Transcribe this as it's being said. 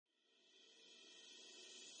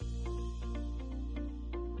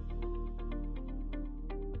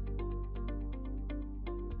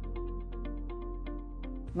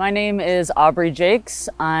My name is Aubrey Jaicks.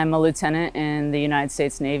 I'm a lieutenant in the United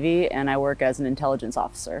States Navy and I work as an intelligence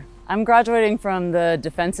officer. I'm graduating from the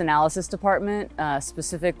Defense Analysis Department,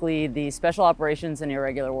 specifically the Special Operations and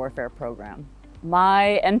Irregular Warfare program.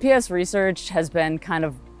 My NPS research has been kind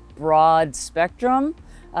of broad spectrum.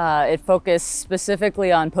 It focused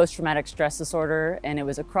specifically on post-traumatic stress disorder, and it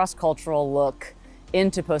was a cross-cultural look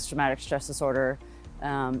into post-traumatic stress disorder,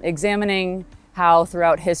 examining how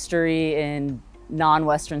throughout history in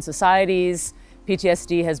non-Western societies,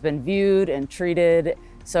 PTSD has been viewed and treated.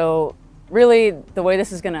 So really, the way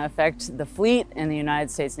this is going to affect the fleet and the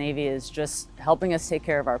United States Navy is just helping us take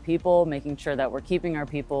care of our people, making sure that we're keeping our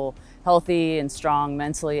people healthy and strong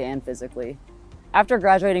mentally and physically. After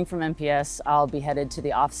graduating from NPS, I'll be headed to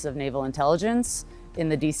the Office of Naval Intelligence in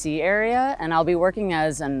the DC area, and I'll be working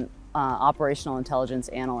as an operational intelligence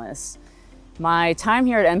analyst. My time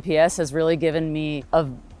here at NPS has really given me a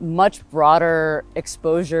much broader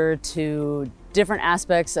exposure to different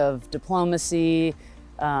aspects of diplomacy,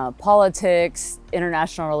 politics,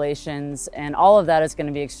 international relations, and all of that is going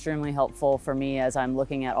to be extremely helpful for me as I'm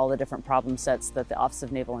looking at all the different problem sets that the Office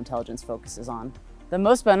of Naval Intelligence focuses on. The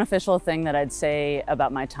most beneficial thing that I'd say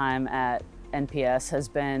about my time at NPS has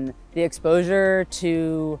been the exposure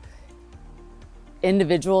to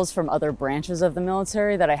individuals from other branches of the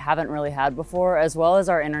military that I haven't really had before, as well as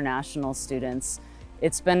our international students.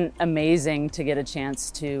 It's been amazing to get a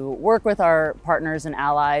chance to work with our partners and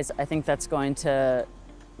allies. I think that's going to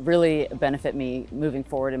really benefit me moving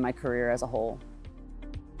forward in my career as a whole.